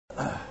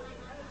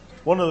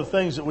One of the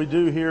things that we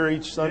do here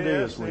each Sunday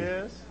Yes, is we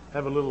yes.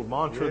 have a little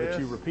mantra that Yes.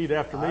 you repeat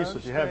after me. I So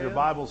if you have your understand.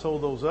 Bibles,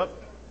 hold those up.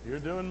 You're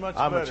doing much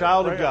I'm a better.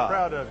 child of Very God.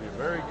 Proud of you.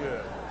 Very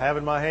good. Have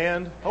in my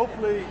hand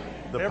Hopefully,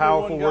 the everyone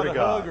powerful got Word a of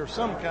God. hug or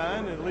some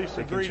kind, at least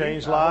a It can greeting.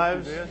 change I hope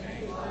lives, you did.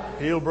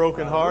 heal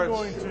broken We're hearts,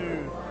 going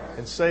to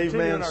and save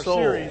continue in man's our soul.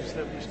 series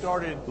that we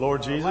started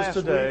Lord Jesus, last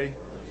today,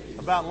 week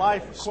about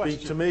life questions.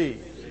 speak to me.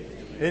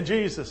 In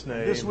Jesus'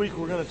 name. This week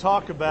we're going to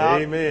talk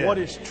about Amen. what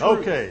is truth.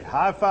 Okay,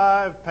 high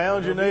five,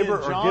 pound your It'll be neighbor,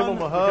 in or John, give them a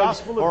the hug,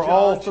 Gospel of or John,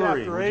 all three.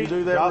 chapter Would 8, you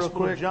do that Gospel real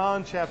quick? of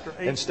John, chapter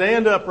 8. And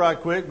stand up right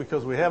quick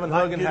because we haven't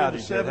hugged and get howdy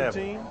into yet, have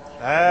we? 17.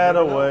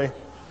 That-a-way.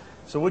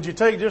 So would you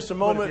take just a But if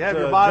moment, you have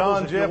your Bibles,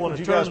 John, if you Jeff, want would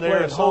to you guys turn there play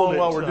a and hold song it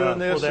while we're doing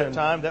this? for that And,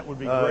 time, that would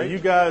be great. You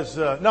guys,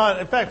 no,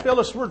 in fact,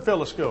 Phyllis, where'd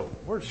Phyllis go?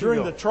 Where'd she During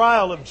go? the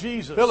trial of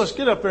Jesus, Phyllis,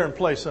 get up there and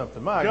play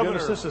something. My Governor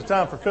goodness, this is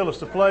time for Phyllis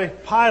to play.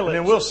 Pilate And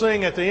then we'll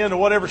sing at the end of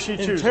whatever she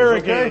chooses.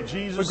 interrogated Okay?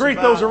 Jesus But greet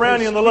about those around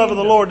his you in the love of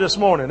the kingdom. Lord this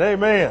morning.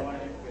 Amen.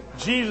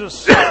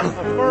 Jesus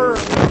affirmed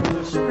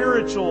the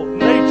spiritual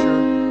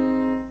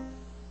nature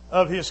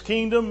of his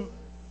kingdom.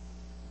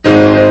 He did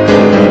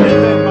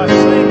that by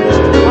saying this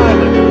to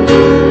Pilate in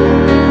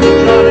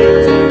John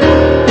 18.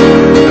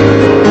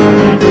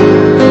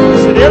 He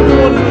said,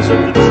 "Everyone who is of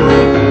the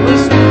truth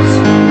listens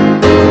to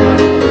my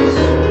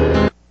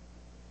voice."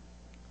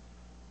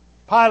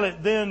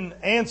 Pilate then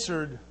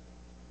answered,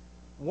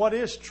 "What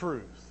is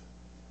truth?"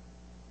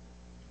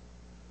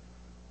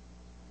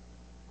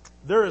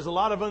 There is a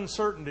lot of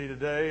uncertainty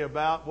today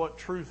about what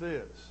truth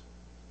is.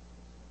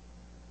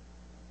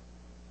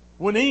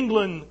 When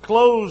England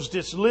closed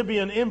its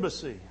Libyan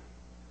embassy,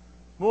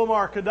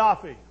 Muammar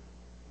Gaddafi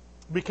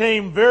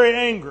became very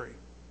angry.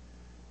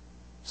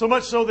 So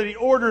much so that he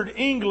ordered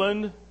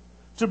England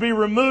to be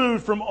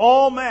removed from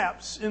all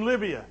maps in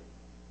Libya.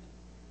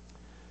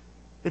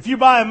 If you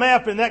buy a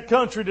map in that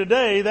country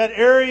today, that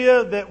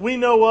area that we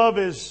know of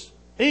as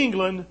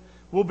England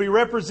will be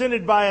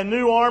represented by a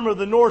new arm of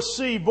the North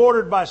Sea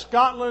bordered by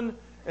Scotland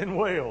and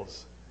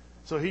Wales.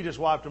 So he just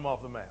wiped them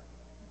off the map.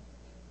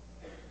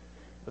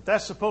 But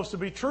that's supposed to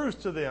be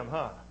truth to them,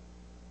 huh?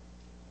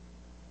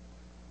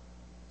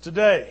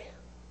 Today,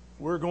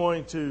 we're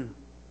going to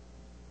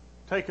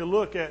take a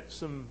look at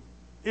some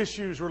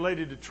issues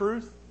related to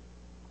truth.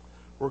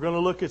 We're going to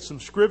look at some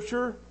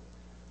scripture.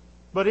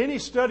 But any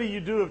study you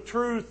do of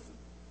truth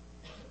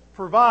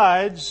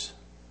provides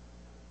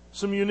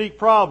some unique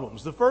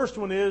problems. The first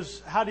one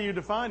is, how do you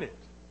define it?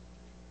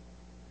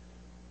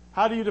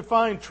 How do you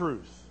define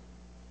truth?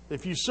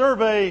 If you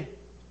survey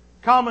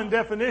common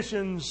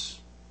definitions,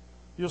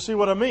 you'll see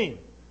what I mean.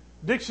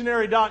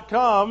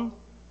 Dictionary.com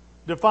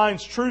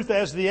defines truth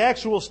as the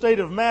actual state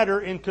of matter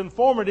in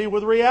conformity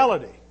with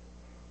reality.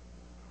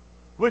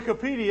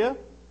 Wikipedia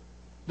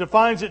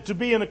defines it to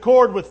be in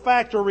accord with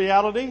fact or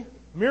reality.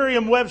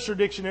 Merriam-Webster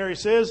Dictionary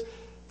says,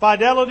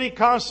 fidelity,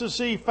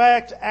 constancy,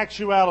 fact,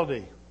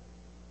 actuality.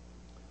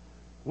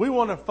 We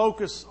want to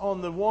focus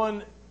on the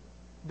one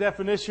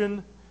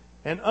definition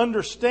and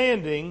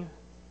understanding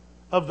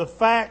of the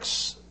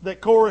facts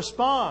that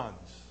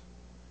corresponds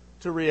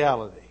to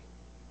reality.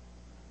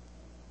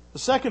 The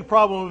second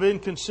problem of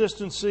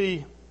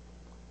inconsistency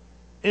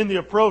in the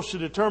approach to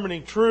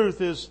determining truth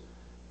is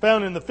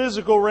found in the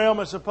physical realm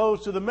as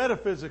opposed to the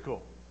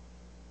metaphysical.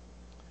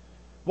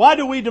 Why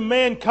do we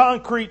demand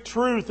concrete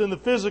truth in the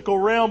physical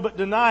realm but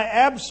deny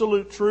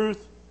absolute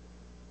truth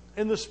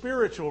in the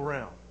spiritual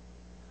realm?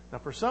 Now,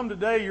 for some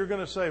today, you're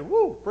going to say,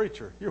 "Woo,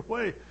 preacher, you're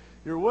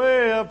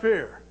way up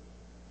here."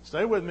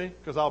 Stay with me,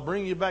 because I'll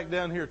bring you back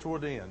down here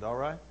toward the end. All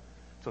right?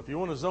 So, if you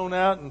want to zone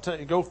out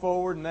and go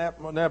forward and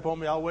nap on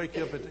me, I'll wake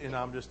you up. And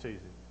I'm just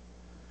teasing.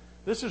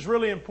 This is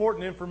really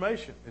important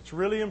information. It's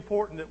really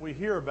important that we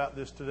hear about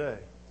this today,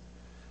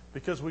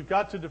 because we've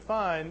got to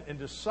define and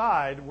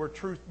decide where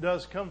truth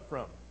does come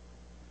from.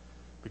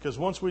 Because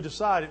once we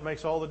decide, it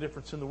makes all the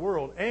difference in the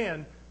world.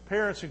 And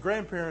parents and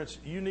grandparents,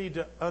 you need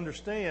to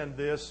understand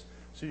this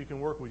so you can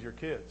work with your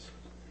kids.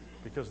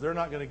 Because they're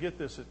not going to get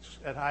this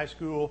at high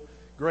school,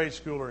 grade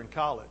school, or in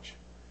college.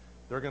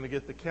 They're going to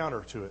get the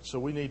counter to it. So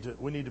we need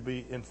to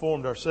be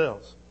informed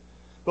ourselves.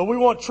 But we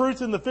want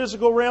truth in the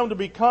physical realm to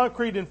be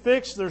concrete and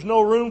fixed. There's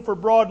no room for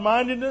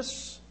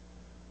broad-mindedness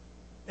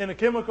in a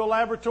chemical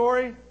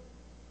laboratory.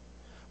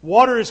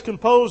 Water is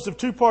composed of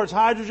 2 parts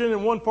hydrogen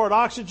and 1 part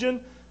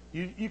oxygen.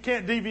 You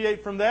can't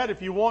deviate from that.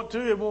 If you want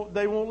to,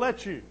 they won't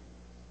let you.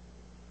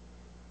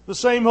 The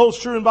same holds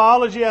true in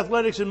biology,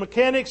 athletics, and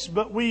mechanics,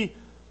 but we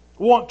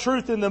want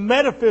truth in the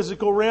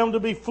metaphysical realm to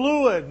be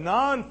fluid,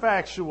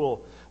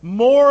 non-factual,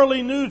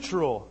 morally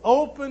neutral,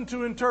 open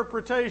to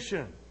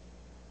interpretation.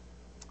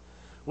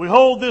 We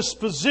hold this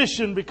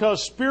position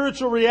because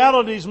spiritual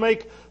realities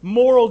make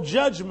moral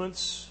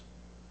judgments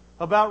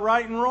about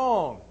right and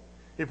wrong.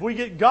 If we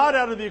get God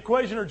out of the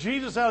equation or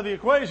Jesus out of the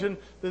equation,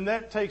 then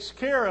that takes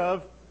care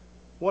of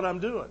what I'm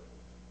doing.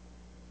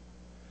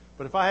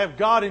 But if I have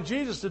God and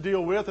Jesus to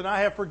deal with, and I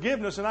have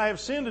forgiveness, and I have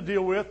sin to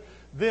deal with,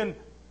 then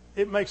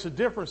it makes a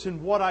difference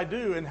in what I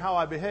do and how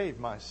I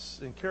behave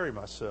and carry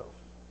myself.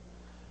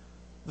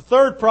 The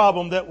third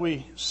problem that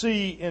we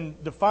see in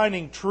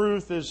defining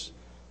truth is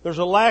there's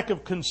a lack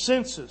of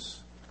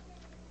consensus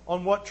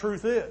on what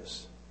truth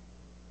is.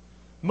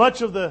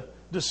 Much of the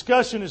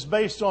discussion is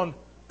based on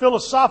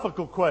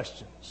philosophical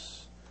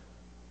questions.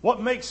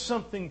 What makes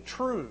something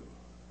true?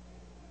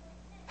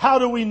 How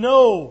do we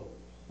know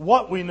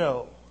what we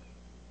know?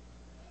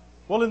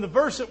 Well, in the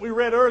verse that we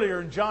read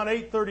earlier in John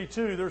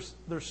 8:32,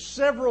 there's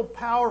several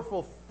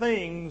powerful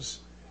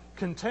things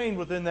contained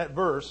within that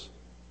verse.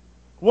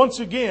 Once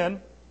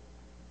again,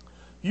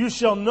 you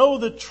shall know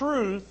the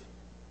truth,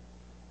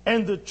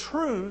 and the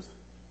truth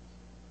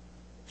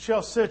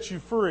shall set you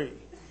free.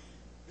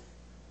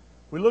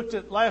 We looked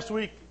at last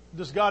week,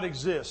 does God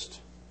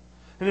exist?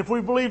 And if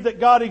we believe that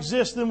God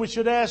exists, then we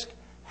should ask,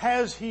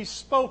 has He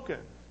spoken?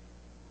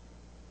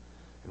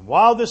 And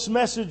while this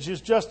message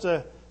is just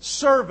a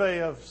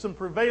survey of some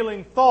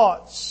prevailing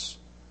thoughts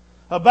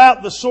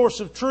about the source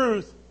of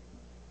truth,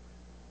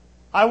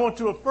 I want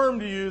to affirm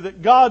to you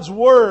that God's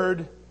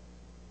Word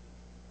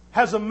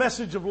has a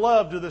message of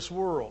love to this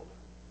world.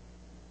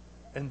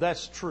 And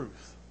that's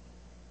truth.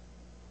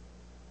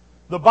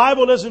 The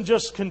Bible doesn't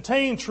just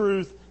contain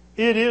truth,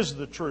 it is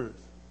the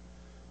truth.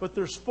 But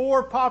there's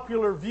 4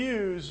 popular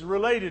views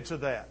related to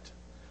that.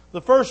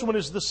 The first one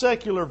is the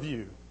secular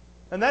view.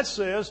 And that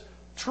says,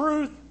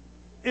 truth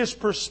is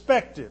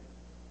perspective.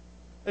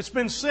 It's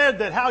been said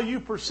that how you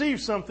perceive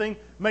something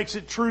makes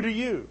it true to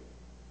you.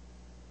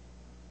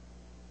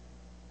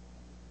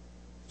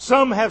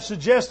 Some have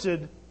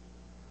suggested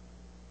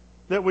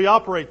that we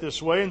operate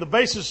this way, and the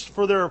basis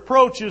for their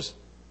approach is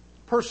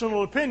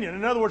personal opinion.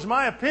 In other words,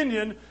 my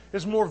opinion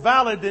is more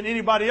valid than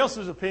anybody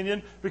else's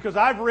opinion because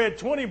I've read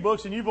 20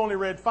 books and you've only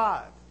read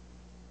 5.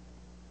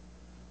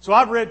 So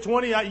I've read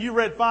 20, you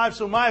read 5,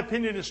 so my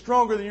opinion is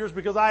stronger than yours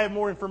because I have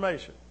more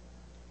information.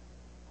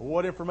 Well,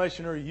 what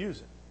information are you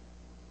using?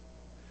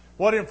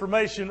 What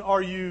information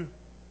are you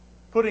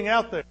putting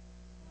out there?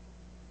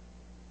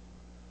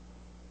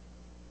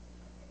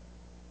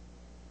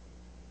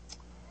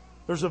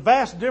 There's a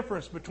vast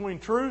difference between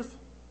truth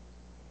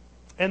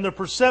and the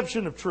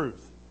perception of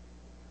truth.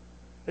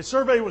 A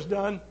survey was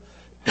done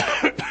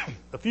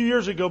a few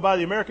years ago by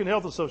the American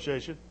Health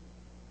Association.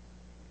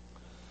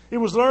 It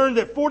was learned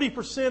that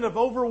 40% of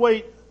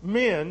overweight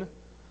men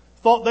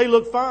thought they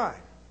looked fine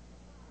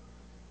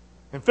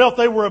and felt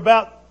they were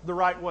about the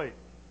right weight.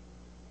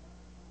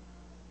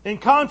 In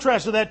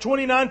contrast to that,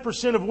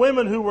 29% of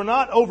women who were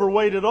not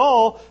overweight at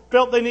all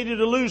felt they needed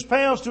to lose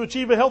pounds to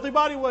achieve a healthy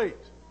body weight.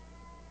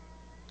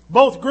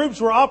 Both groups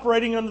were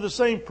operating under the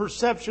same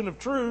perception of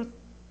truth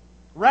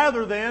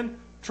rather than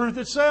truth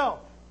itself.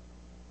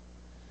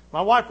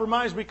 My wife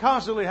reminds me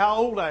constantly how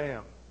old I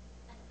am.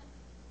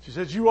 She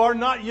says, "You are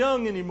not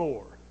young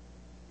anymore."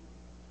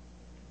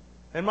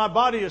 And my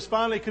body is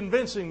finally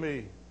convincing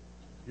me,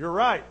 you're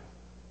right.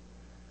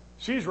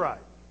 She's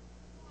right.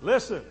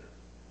 Listen.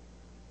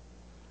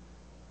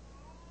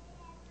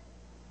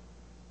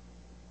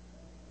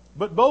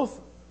 But both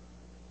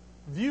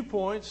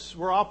viewpoints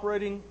were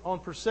operating on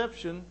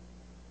perception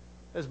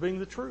as being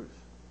the truth.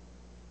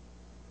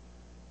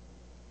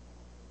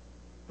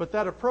 But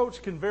that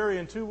approach can vary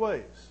in 2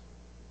 ways.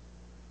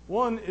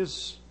 One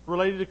is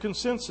related to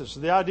consensus,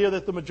 the idea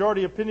that the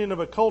majority opinion of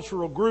a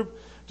cultural group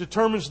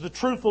determines the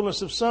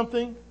truthfulness of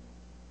something.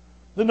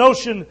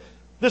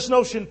 This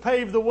notion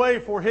paved the way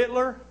for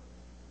Hitler.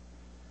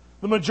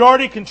 The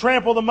majority can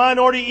trample the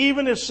minority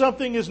even if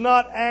something is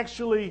not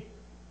actually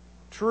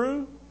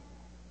true.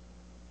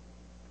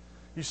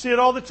 You see it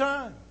all the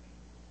time.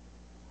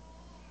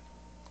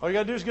 All you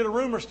got to do is get a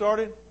rumor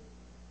started.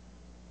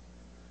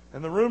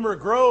 And the rumor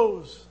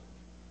grows.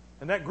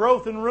 And that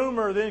growth in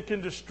rumor then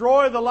can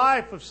destroy the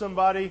life of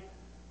somebody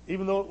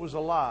even though it was a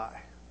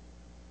lie.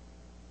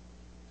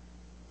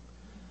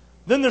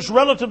 Then there's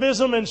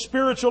relativism and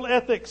spiritual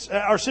ethics,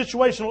 or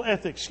situational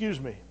ethics,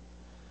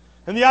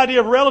 And the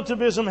idea of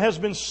relativism has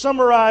been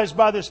summarized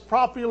by this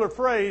popular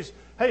phrase,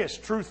 hey, it's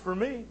truth for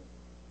me.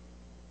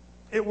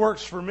 It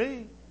works for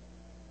me.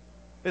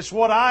 It's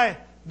what I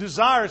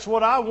desire. It's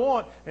what I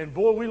want. And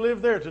boy, we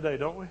live there today,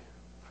 don't we?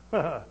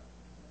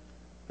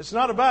 It's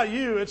not about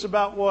you. It's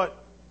about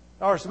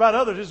it's about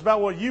others. It's about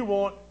what you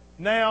want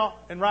now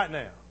and right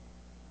now.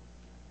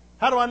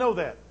 How do I know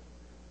that?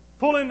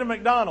 Pull into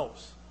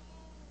McDonald's.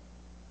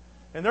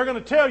 And they're going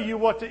to tell you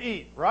what to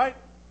eat, right?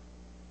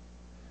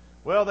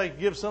 Well, they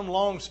give some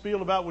long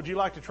spiel about, would you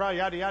like to try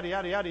yada, yada,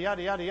 yada, yada,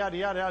 yada, yada, yada,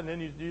 yada, and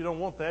then you don't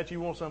want that. You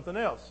want something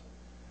else.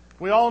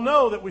 We all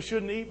know that we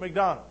shouldn't eat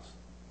McDonald's.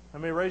 How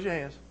many raise your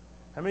hands?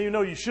 How many of you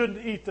know you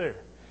shouldn't eat there?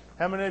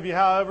 How many of you,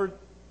 however,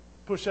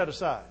 push that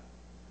aside?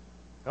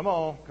 Come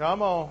on,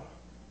 come on.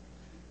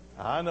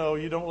 I know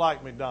you don't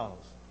like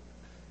McDonald's.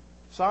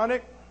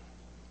 Sonic?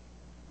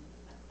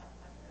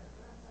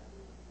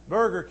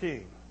 Burger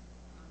King?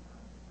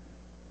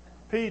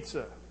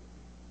 Pizza?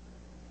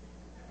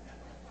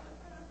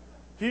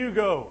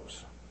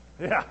 Hugo's?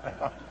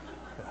 Yeah.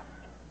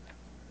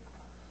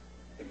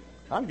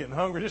 I'm getting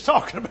hungry just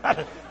talking about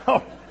it.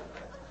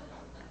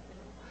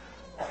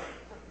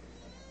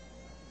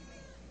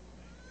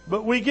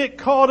 But we get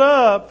caught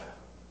up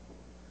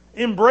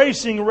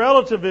embracing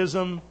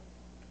relativism,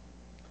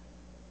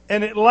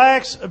 and it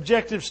lacks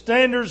objective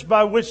standards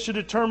by which to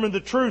determine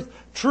the truth.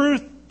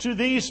 Truth to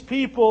these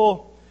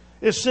people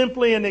is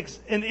simply an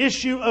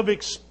issue of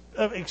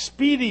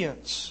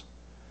expedience.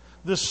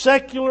 The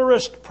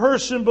secularist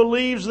person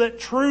believes that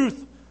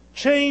truth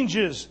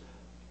changes.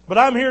 But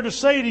I'm here to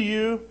say to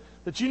you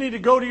that you need to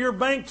go to your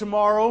bank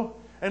tomorrow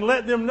and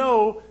let them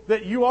know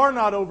that you are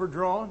not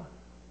overdrawn.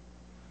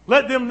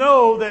 Let them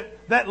know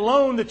that that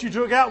loan that you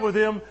took out with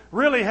them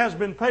really has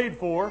been paid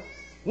for.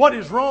 What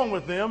is wrong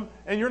with them?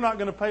 And you're not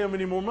going to pay them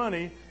any more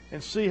money,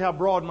 and see how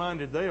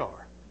broad-minded they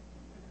are.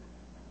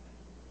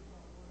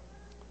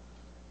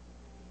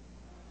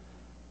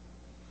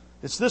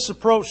 It's this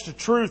approach to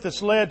truth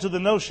that's led to the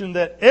notion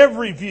that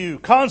every view,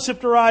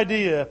 concept, or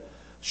idea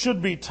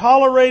should be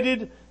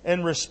tolerated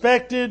and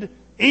respected,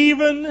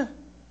 even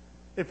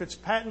if it's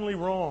patently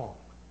wrong.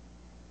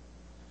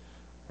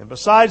 And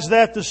besides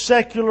that, the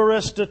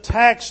secularist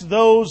attacks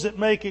those that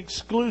make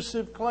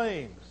exclusive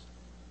claims,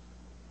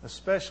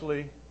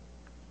 especially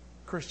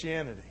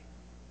Christianity.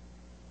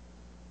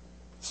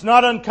 It's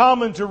not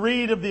uncommon to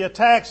read of the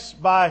attacks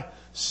by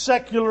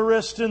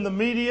secularists in the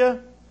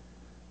media.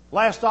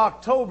 Last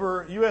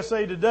October,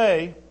 USA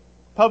Today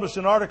published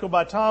an article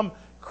by Tom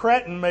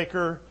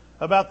Krattenmaker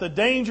about the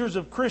dangers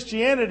of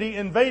Christianity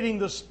invading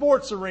the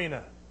sports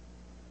arena.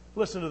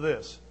 Listen to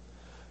this.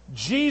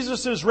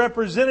 Jesus'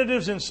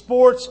 representatives in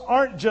sports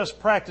aren't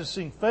just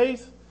practicing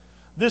faith.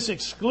 This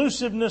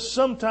exclusiveness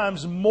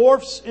sometimes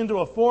morphs into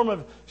a form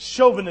of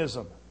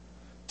chauvinism.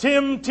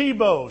 Tim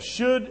Tebow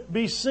should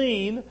be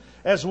seen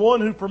as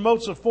one who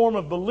promotes a form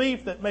of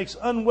belief that makes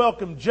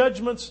unwelcome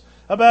judgments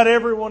about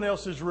everyone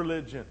else's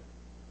religion.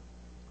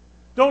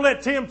 Don't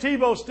let Tim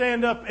Tebow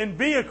stand up and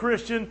be a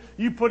Christian.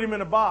 You put him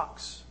in a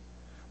box.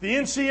 The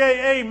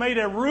NCAA made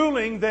a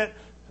ruling that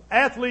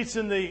athletes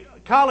in the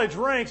college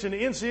ranks in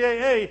the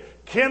NCAA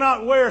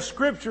cannot wear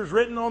scriptures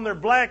written on their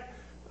black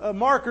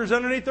markers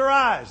underneath their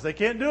eyes. They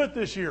can't do it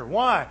this year.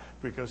 Why?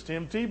 Because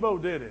Tim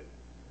Tebow did it.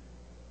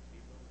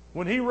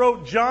 When he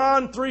wrote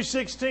John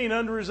 3:16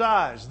 under his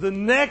eyes, the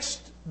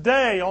next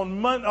day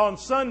on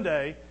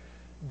Sunday,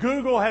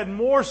 Google had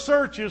more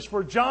searches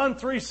for John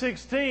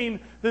 3:16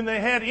 than they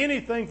had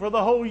anything for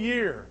the whole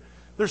year.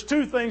 There's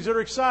two things that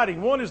are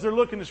exciting. One is they're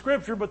looking at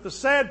Scripture, but the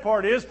sad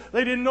part is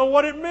they didn't know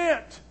what it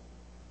meant.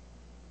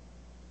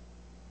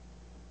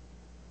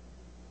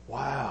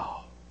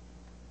 Wow.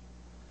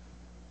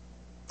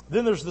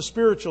 Then there's the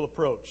spiritual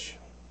approach.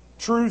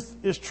 Truth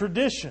is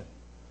tradition.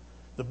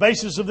 The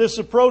basis of this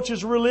approach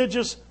is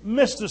religious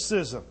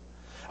mysticism.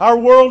 Our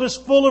world is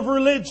full of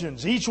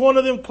religions. Each one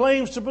of them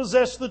claims to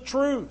possess the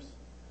truth.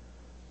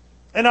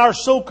 And our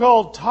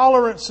so-called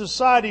tolerant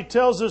society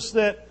tells us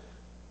that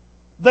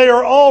they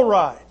are all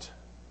right.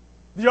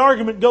 The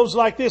argument goes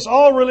like this.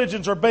 All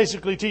religions are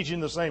basically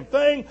teaching the same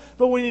thing,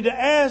 but we need to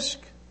ask,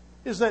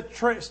 is that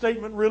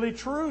statement really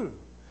true?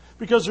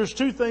 Because there's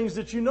two things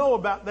that you know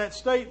about that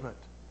statement.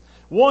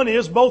 One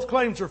is both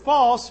claims are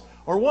false,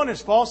 or one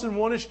is false and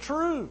one is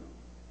true.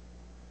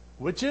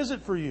 Which is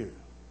it for you?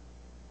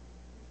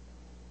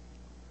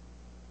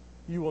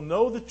 You will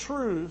know the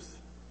truth,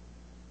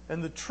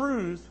 and the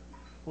truth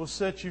will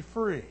set you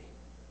free.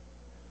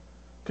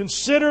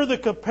 Consider the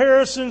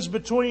comparisons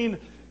between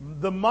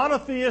the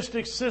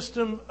monotheistic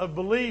system of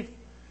belief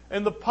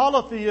and the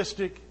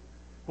polytheistic.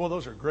 Well,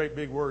 those are great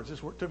big words.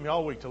 This took me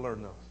all week to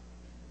learn those.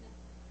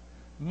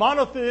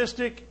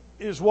 Monotheistic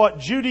is what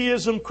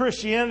Judaism,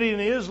 Christianity,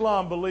 and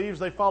Islam believes.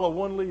 They follow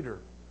one leader.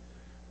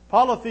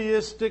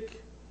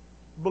 Polytheistic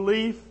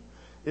belief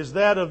is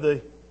that of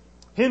the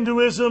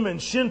Hinduism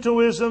and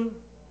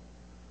Shintoism,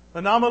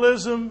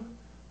 anomalism.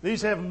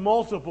 These have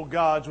multiple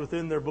gods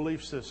within their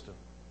belief system.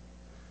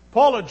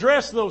 Paul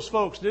addressed those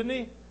folks, didn't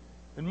he?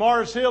 In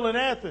Mars Hill in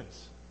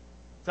Athens.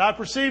 So I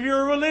perceive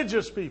you're a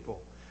religious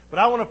people. But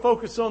I want to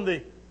focus on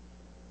the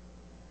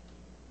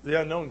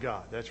unknown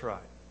God. That's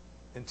right.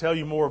 And tell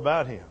you more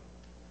about Him.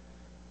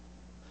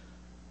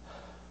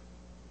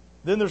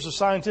 Then there's a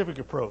scientific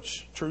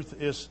approach.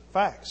 Truth is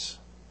facts.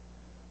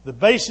 The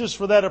basis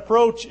for that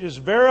approach is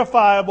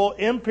verifiable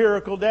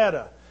empirical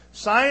data.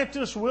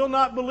 Scientists will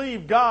not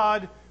believe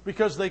God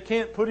because they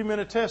can't put Him in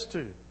a test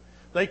tube.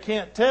 They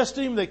can't test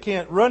Him. They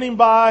can't run Him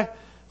by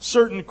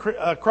certain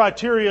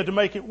criteria to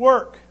make it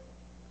work.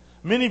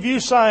 Many view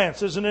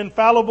science as an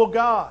infallible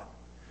God.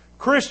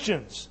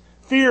 Christians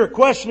fear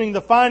questioning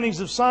the findings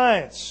of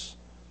science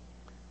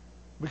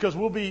because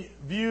we'll be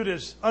viewed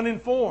as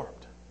uninformed.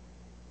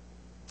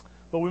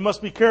 But we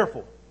must be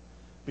careful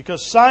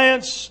because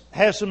science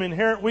has some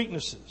inherent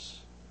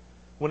weaknesses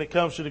when it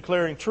comes to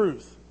declaring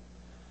truth.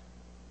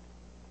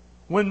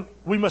 When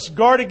we must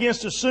guard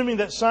against assuming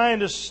that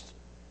scientists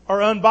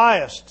are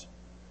unbiased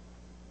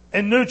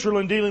and neutral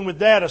in dealing with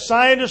data.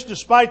 Scientists,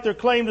 despite their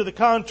claim to the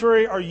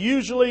contrary, are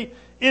usually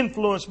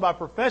influenced by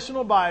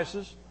professional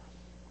biases,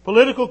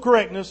 political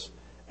correctness,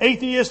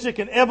 atheistic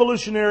and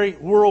evolutionary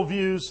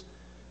worldviews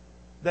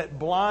that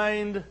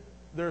blind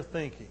their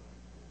thinking.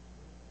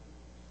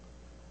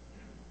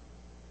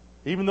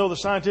 Even though the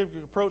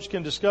scientific approach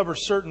can discover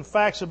certain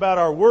facts about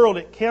our world,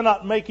 it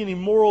cannot make any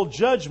moral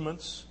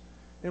judgments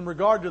in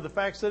regard to the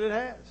facts that it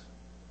has.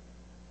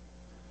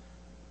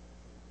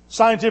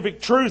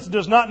 Scientific truth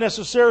does not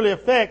necessarily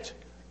affect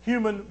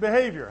human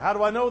behavior. How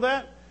do I know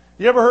that?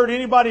 You ever heard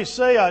anybody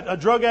say, a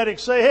drug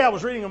addict say, hey, I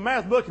was reading a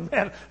math book and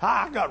man,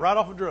 I got right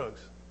off of drugs.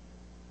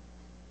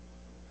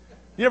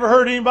 You ever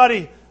heard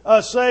anybody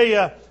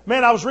say,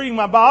 man, I was reading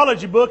my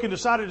biology book and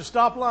decided to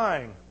stop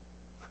lying?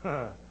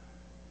 You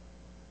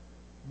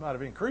might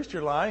have increased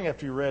your lying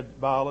after you read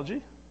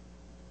biology.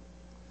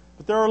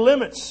 But there are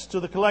limits to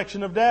the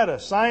collection of data.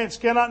 Science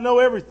cannot know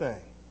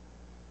everything,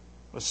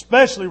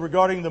 especially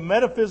regarding the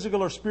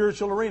metaphysical or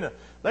spiritual arena.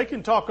 They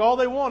can talk all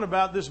they want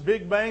about this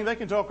Big Bang. They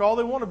can talk all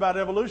they want about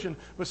evolution,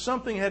 but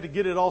something had to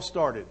get it all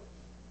started.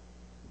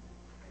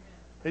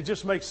 It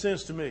just makes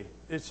sense to me.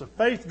 It's a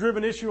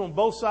faith-driven issue on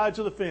both sides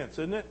of the fence,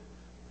 isn't it?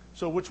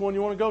 So which one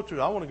you want to go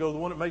to? I want to go to the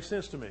one that makes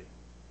sense to me.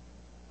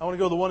 I want to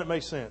go to the one that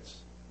makes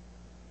sense.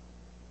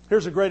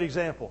 Here's a great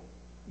example.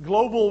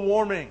 Global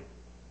warming.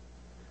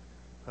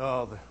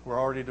 Oh, we're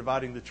already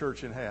dividing the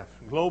church in half.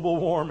 Global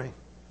warming.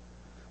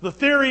 The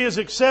theory is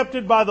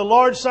accepted by the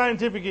large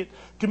scientific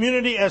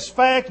community as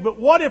fact, but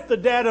what if the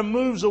data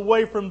moves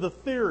away from the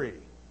theory?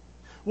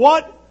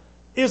 What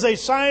is a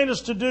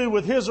scientist to do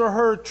with his or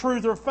her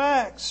truth or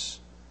facts?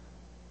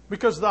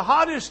 Because the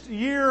hottest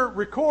year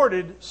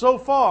recorded so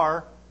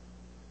far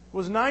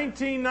was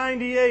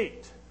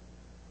 1998.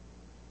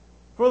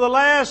 For the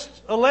last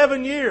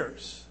 11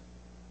 years,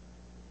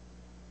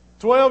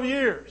 12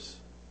 years,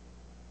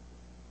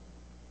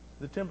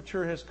 the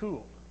temperature has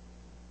cooled.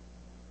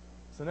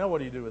 So now what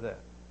do you do with that?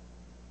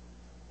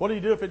 What do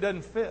you do if it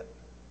doesn't fit?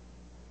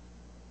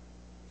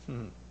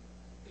 Then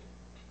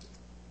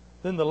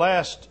the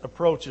last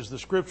approach is the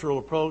scriptural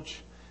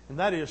approach, and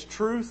that is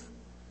truth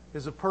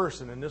is a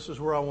person, and this is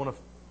where I want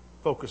to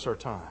focus our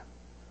time.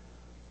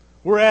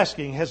 We're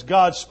asking, has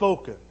God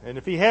spoken? And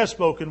if He has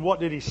spoken, what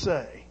did He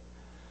say?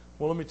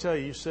 Well, let me tell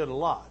you, you said a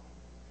lot.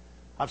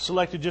 I've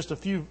selected just a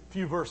few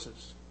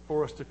verses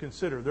for us to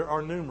consider. There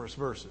are numerous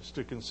verses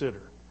to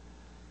consider.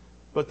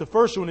 But the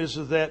first one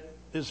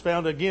is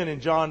found again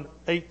in John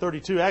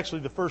 8:32.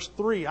 Actually, the first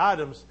three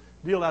items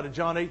deal out of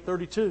John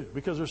 8:32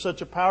 because there's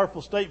such a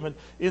powerful statement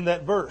in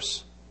that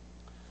verse.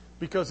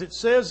 Because it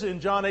says in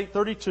John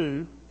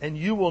 8:32, and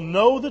you will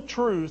know the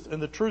truth,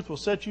 and the truth will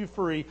set you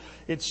free.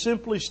 It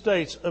simply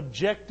states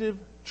objective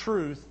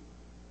truth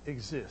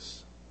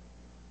exists.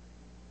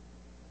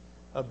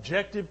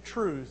 Objective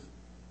truth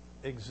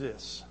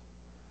exists.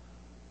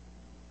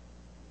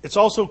 It's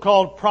also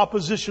called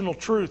propositional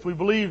truth. We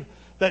believe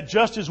that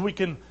just as we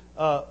can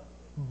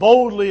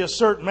boldly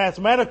assert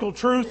mathematical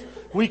truth,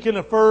 we can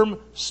affirm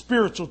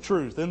spiritual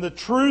truth. And the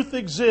truth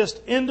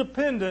exists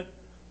independent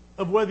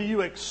of whether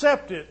you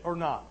accept it or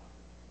not.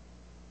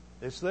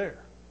 It's there.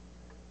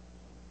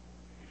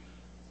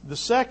 The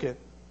second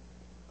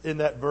in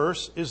that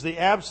verse is the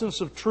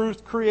absence of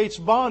truth creates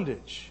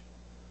bondage.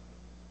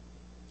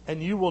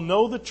 And you will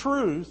know the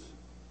truth,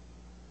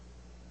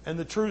 and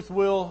the truth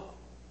will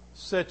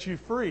set you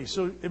free.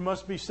 So it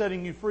must be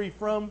setting you free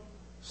from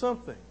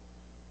something.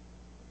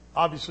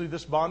 Obviously,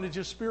 this bondage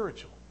is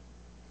spiritual.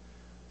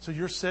 So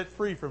you're set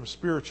free from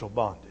spiritual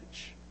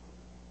bondage.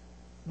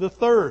 The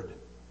third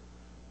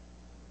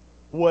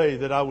way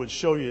that I would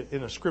show you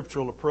in a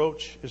scriptural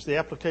approach is the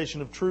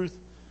application of truth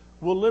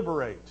will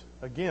liberate.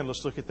 Again,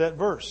 let's look at that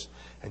verse.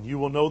 And you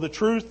will know the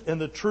truth,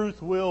 and the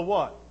truth will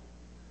what?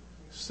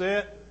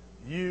 Set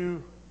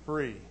you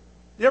free.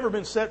 You ever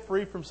been set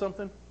free from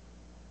something?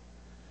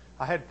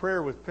 I had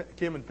prayer with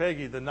Kim and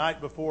Peggy the night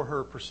before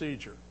her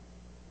procedure.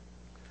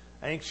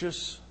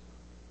 Anxious,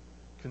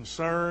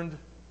 concerned.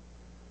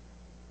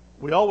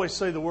 We always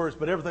say the words,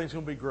 but everything's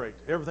going to be great.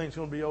 Everything's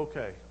going to be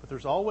okay. But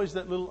there's always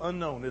that little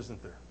unknown,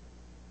 isn't there?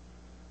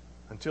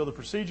 Until the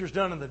procedure's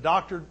done and the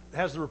doctor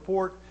has the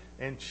report,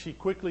 and she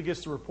quickly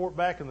gets the report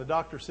back and the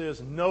doctor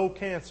says, no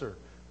cancer.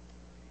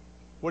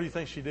 What do you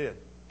think she did?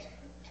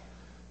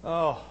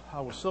 Oh,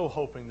 I was so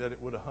hoping that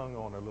it would have hung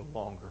on a little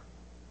longer.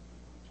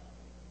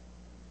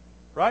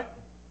 Right?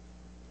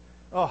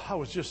 Oh, I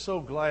was just so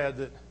glad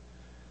that.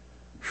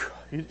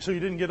 So you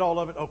didn't get all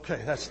of it?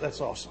 Okay,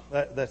 that's awesome.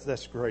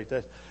 That's great.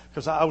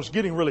 Because I was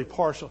getting really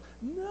partial.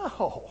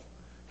 No.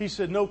 He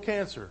said, no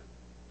cancer.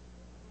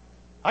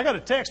 I got a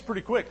text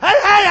pretty quick.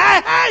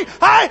 Hey!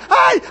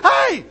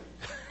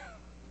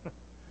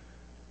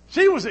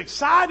 She was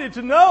excited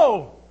to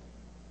know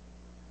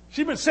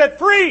she'd been set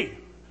free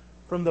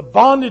from the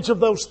bondage of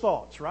those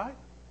thoughts, right?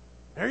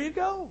 There you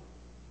go.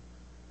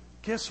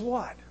 Guess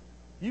what?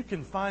 You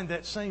can find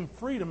that same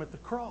freedom at the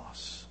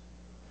cross.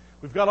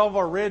 We've got all of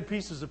our red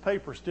pieces of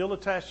paper still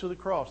attached to the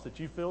cross that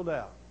you filled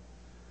out.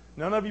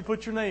 None of you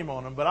put your name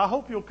on them, but I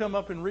hope you'll come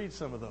up and read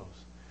some of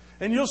those.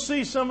 And you'll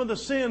see some of the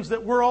sins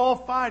that we're all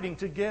fighting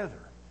together.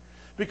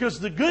 Because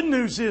the good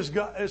news is,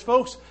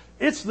 folks,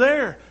 it's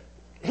there.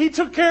 He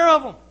took care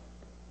of them.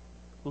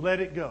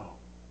 Let it go.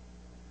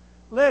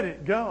 Let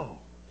it go.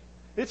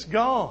 It's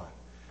gone.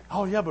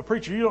 Oh, yeah, but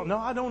preacher, you don't know.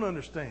 I don't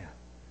understand.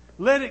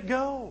 Let it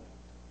go.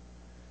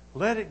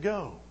 Let it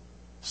go.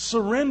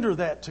 Surrender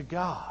that to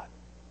God.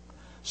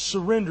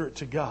 Surrender it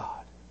to God.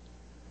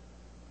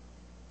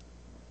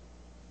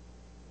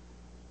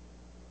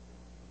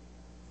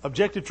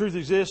 Objective truth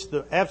exists.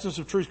 The absence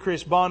of truth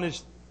creates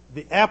bondage.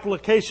 The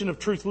application of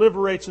truth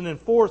liberates. And then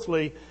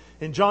fourthly,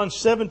 in John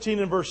 17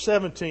 and verse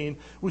 17,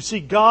 we see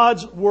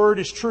God's Word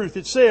is truth.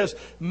 It says,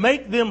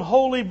 make them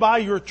holy by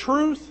your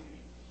truth.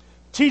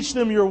 Teach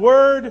them your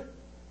Word,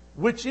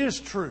 which is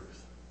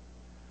truth.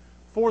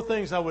 4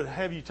 things I would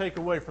have you take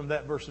away from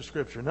that verse of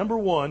Scripture. Number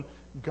 1,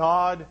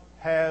 God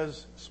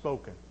has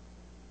spoken.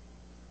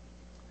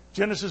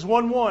 Genesis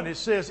 1:1, it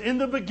says, in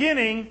the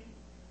beginning,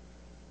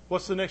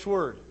 what's the next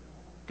word?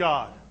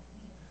 God.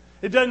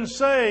 It doesn't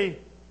say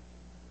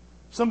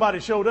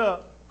somebody showed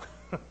up.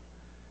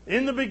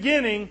 In the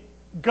beginning,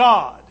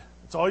 God.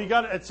 That's all you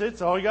got.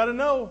 That's all you got to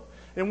know.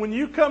 And when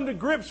you come to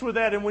grips with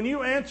that, and when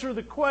you answer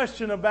the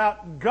question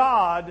about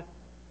God,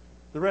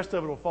 the rest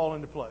of it will fall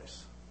into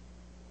place.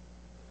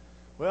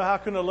 Well, how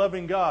can a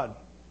loving God?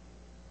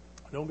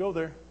 Don't go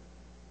there.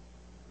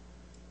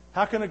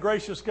 How can a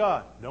gracious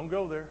God? Don't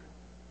go there.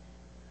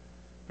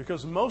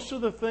 Because most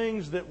of the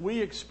things that we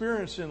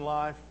experience in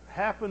life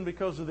happen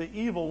because of the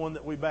evil one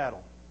that we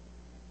battle.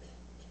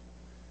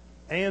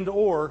 And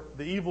or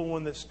the evil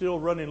one that's still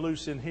running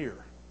loose in here.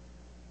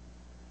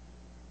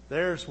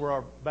 There's where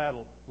our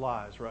battle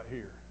lies, right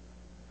here.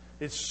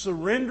 It's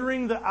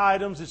surrendering the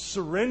items, it's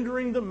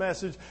surrendering the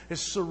message,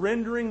 it's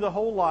surrendering the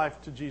whole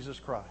life to Jesus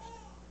Christ.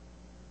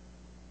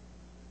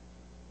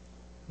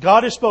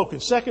 God has spoken.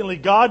 Secondly,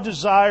 God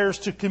desires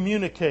to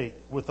communicate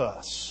with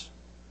us.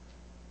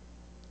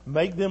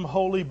 Make them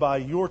holy by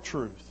your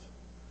truth.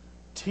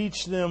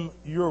 Teach them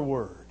your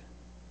word.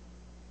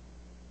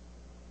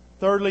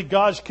 Thirdly,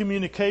 God's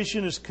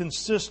communication is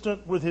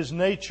consistent with His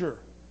nature.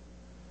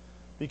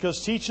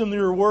 Because teach them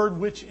your word,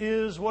 which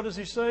is, what does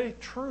He say?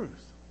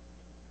 Truth.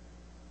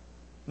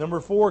 Number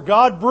 4,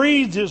 God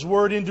breathed His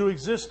word into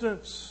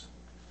existence.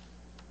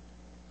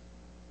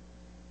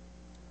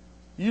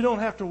 You don't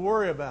have to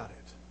worry about it.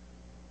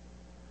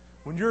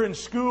 When you're in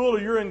school or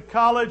you're in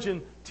college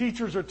and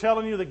teachers are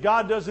telling you that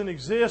God doesn't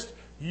exist,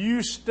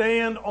 you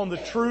stand on the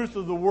truth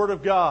of the Word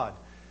of God.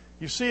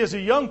 You see, as a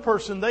young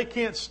person, they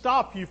can't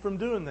stop you from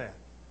doing that.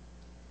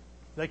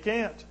 They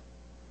can't.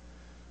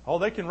 Oh,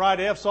 they can write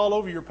F's all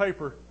over your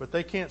paper, but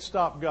they can't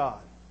stop God.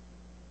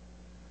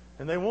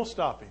 And they won't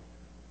stop Him.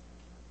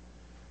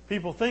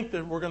 People think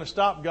that we're going to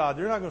stop God.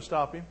 They're not going to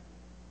stop Him.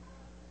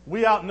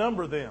 We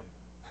outnumber them.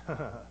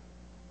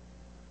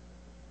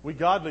 We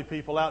godly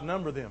people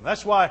outnumber them.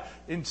 That's why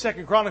in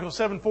 2 Chronicles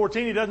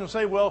 7:14 He doesn't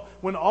say, well,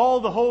 when all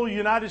the whole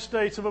United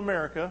States of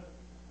America,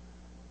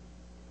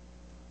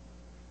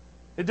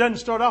 it doesn't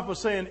start off with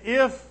saying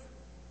if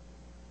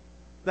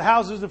the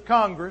houses of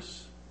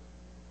Congress.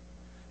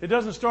 It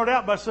doesn't start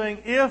out by saying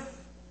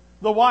if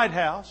the White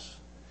House.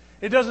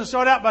 It doesn't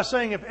start out by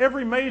saying if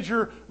every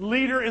major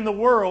leader in the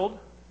world.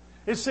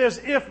 It says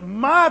if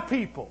my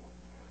people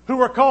who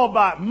are called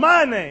by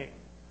my name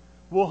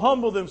will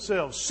humble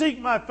themselves, seek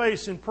my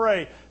face and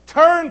pray,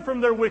 turn from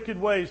their wicked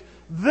ways,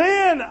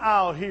 then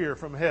I'll hear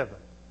from heaven.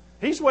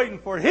 He's waiting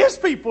for His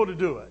people to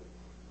do it.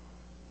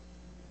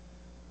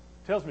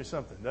 Tells me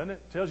something, doesn't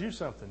it? Tells you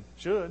something.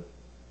 Should.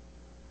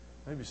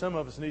 Maybe some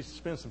of us need to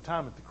spend some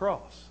time at the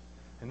cross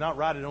and not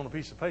write it on a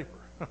piece of paper,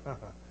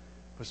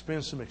 but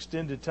spend some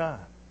extended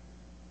time.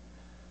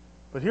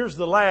 But here's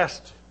the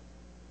last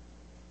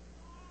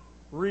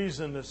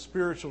reason that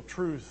spiritual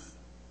truth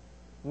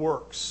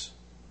works.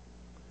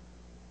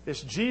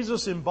 It's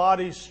Jesus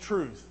embodies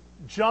truth.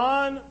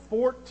 John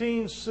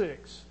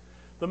 14:6,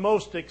 the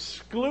most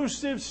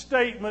exclusive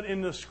statement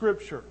in the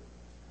Scripture.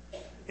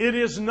 It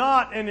is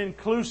not an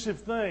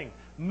inclusive thing.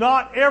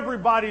 Not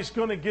everybody's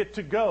going to get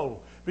to go.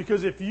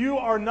 Because if you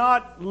are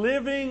not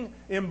living,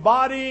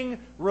 embodying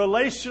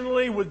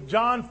relationally with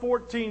John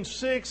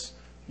 14:6,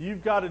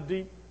 you've got a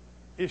deep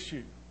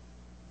issue.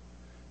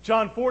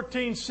 John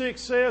 14:6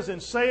 says,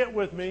 and say it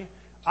with me,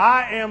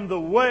 I am the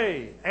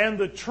way and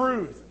the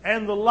truth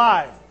and the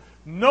life.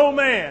 No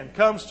man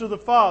comes to the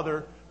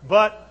Father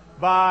but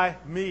by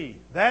me.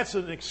 That's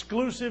an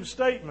exclusive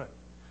statement.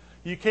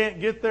 You can't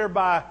get there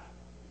by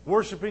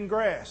worshiping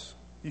grass.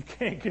 You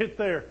can't get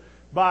there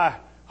by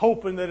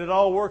hoping that it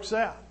all works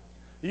out.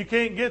 You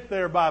can't get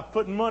there by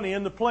putting money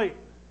in the plate.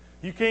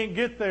 You can't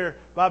get there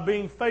by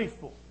being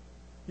faithful.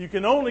 You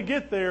can only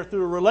get there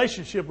through a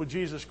relationship with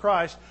Jesus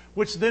Christ,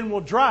 which then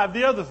will drive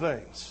the other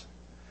things.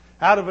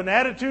 Out of an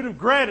attitude of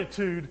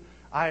gratitude,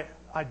 I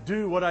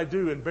do what I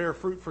do and bear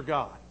fruit for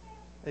God.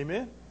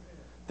 Amen?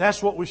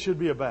 That's what we should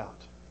be about.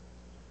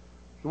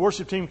 The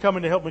worship team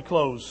coming to help me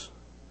close.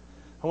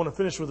 I want to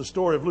finish with the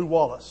story of Lew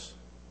Wallace.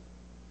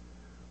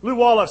 Lew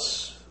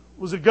Wallace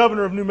was a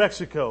governor of New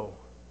Mexico.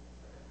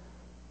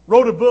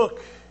 Wrote a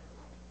book,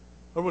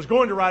 or was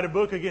going to write a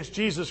book against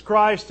Jesus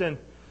Christ, and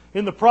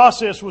in the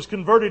process was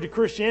converted to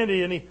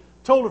Christianity, and he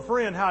told a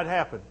friend how it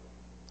happened.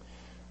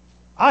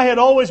 I had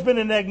always been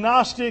an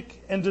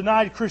agnostic and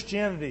denied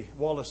Christianity,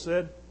 Wallace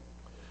said.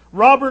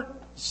 Robert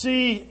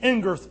C.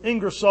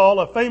 Ingersoll,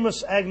 a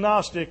famous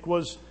agnostic,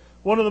 was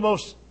one of the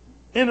most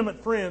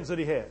intimate friends that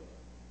he had.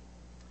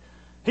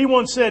 He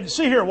once said,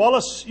 "See here,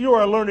 Wallace, you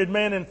are a learned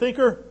man and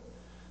thinker.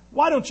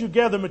 Why don't you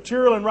gather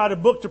material and write a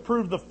book to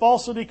prove the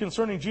falsity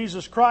concerning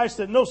Jesus Christ,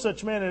 that no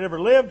such man had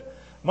ever lived,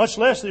 much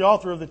less the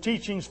author of the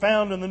teachings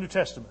found in the New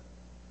Testament?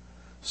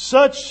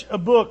 Such a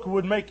book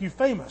would make you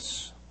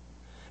famous.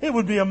 It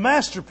would be a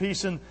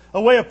masterpiece and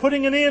a way of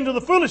putting an end to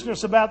the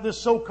foolishness about this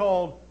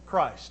so-called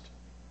Christ."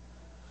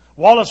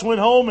 Wallace went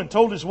home and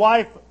told his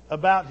wife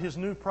about his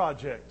new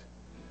project.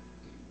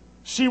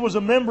 She was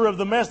a member of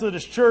the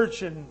Methodist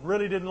Church and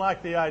really didn't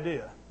like the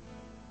idea.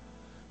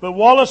 But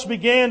Wallace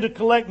began to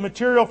collect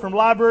material from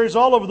libraries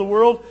all over the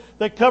world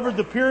that covered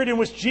the period in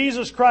which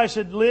Jesus Christ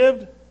had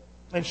lived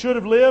and should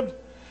have lived.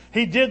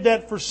 He did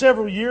that for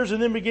several years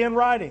and then began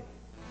writing.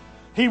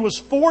 He was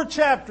 4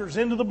 chapters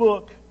into the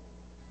book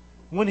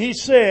when he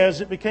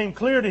says it became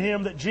clear to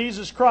him that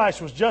Jesus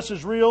Christ was just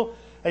as real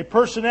a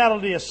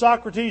personality as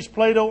Socrates,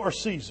 Plato, or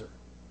Caesar.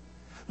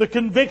 The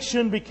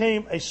conviction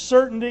became a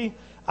certainty.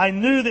 I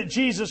knew that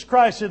Jesus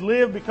Christ had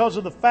lived because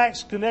of the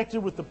facts connected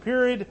with the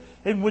period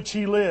in which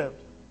He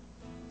lived.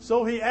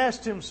 So he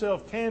asked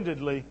himself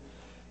candidly,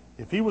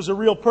 if He was a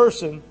real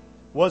person,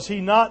 was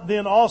He not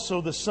then also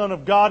the Son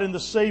of God and the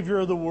Savior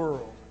of the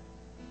world?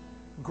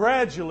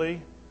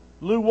 Gradually,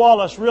 Lew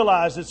Wallace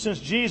realized that since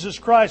Jesus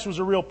Christ was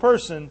a real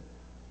person,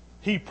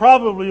 He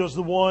probably was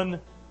the one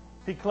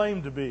He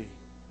claimed to be.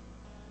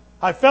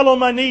 I fell on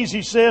my knees,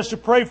 he says, to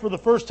pray for the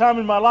first time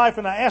in my life,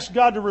 and I asked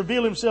God to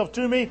reveal Himself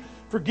to me,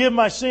 forgive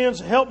my sins,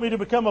 help me to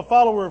become a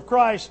follower of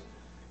Christ.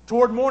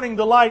 Toward morning,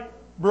 the light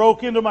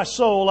broke into my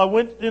soul. I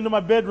went into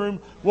my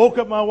bedroom, woke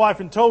up my wife,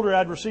 and told her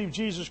I'd received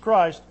Jesus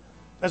Christ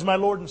as my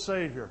Lord and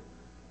Savior.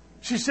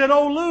 She said,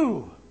 "Oh,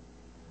 Lew,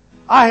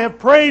 I have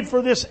prayed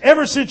for this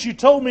ever since you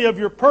told me of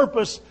your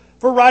purpose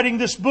for writing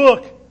this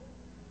book,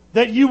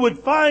 that you would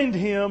find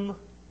Him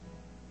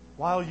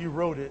while you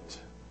wrote it."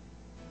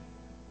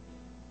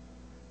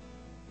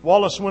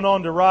 Wallace went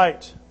on to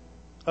write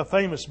a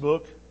famous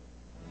book.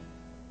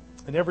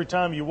 And every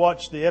time you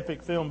watch the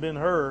epic film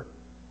Ben-Hur,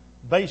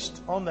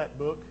 based on that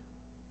book,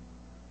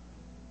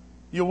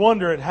 you'll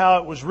wonder at how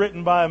it was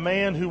written by a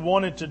man who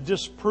wanted to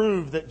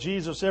disprove that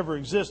Jesus ever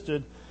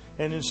existed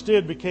and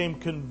instead became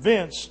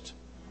convinced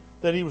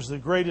that He was the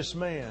greatest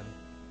man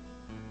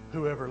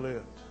who ever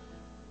lived.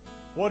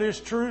 What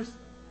is truth?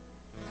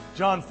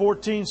 John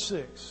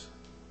 14:6.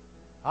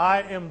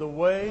 I am the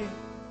way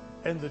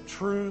and the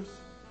truth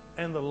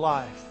and the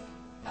life.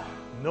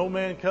 No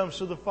man comes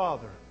to the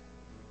Father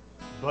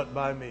but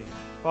by me.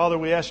 Father,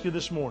 we ask You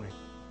this morning,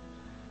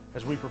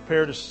 as we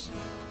prepare to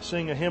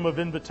sing a hymn of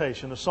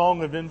invitation, a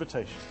song of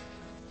invitation,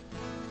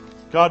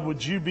 God,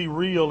 would You be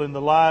real in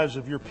the lives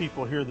of Your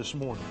people here this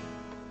morning?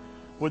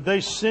 Would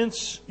they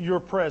sense Your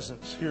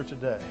presence here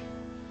today?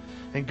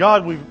 And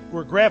God,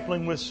 we're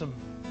grappling with some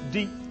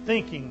deep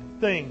thinking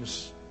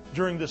things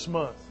during this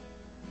month.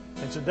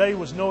 And today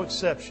was no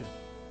exception.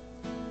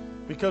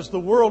 Because the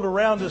world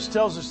around us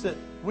tells us that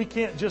we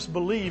can't just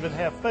believe and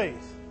have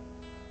faith,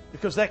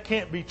 because that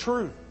can't be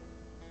true.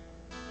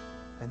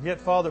 And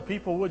yet, Father,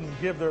 people wouldn't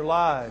give their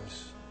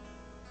lives,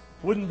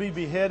 wouldn't be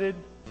beheaded,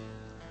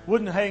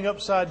 wouldn't hang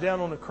upside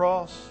down on a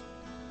cross,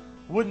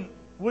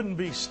 wouldn't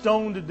be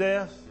stoned to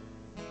death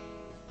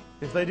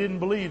if they didn't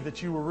believe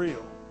that You were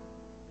real.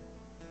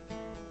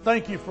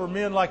 Thank You for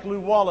men like Lew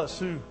Wallace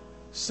who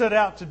set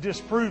out to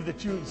disprove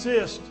that You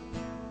exist,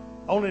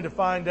 only to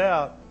find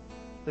out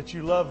that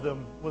You love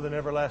them with an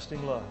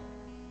everlasting love.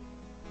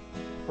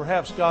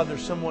 Perhaps, God,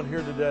 there's someone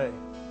here today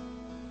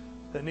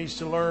that needs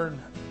to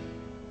learn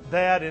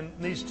that and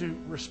needs to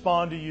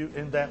respond to You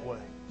in that way.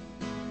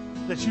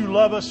 That You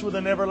love us with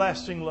an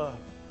everlasting love.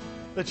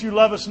 That You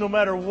love us no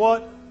matter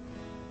what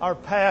our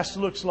past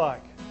looks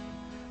like.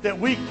 That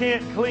we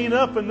can't clean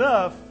up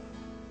enough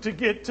to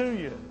get to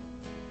You.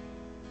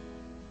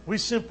 We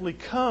simply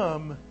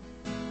come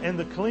and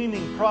the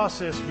cleaning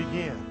process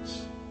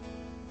begins.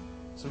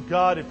 So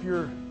God, if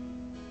You're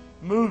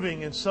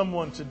moving in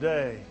someone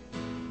today,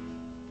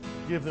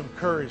 give them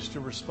courage to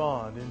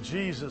respond. In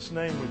Jesus'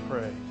 name we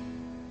pray.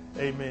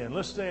 Amen.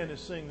 Let's stand and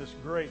sing this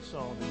great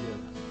song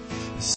together.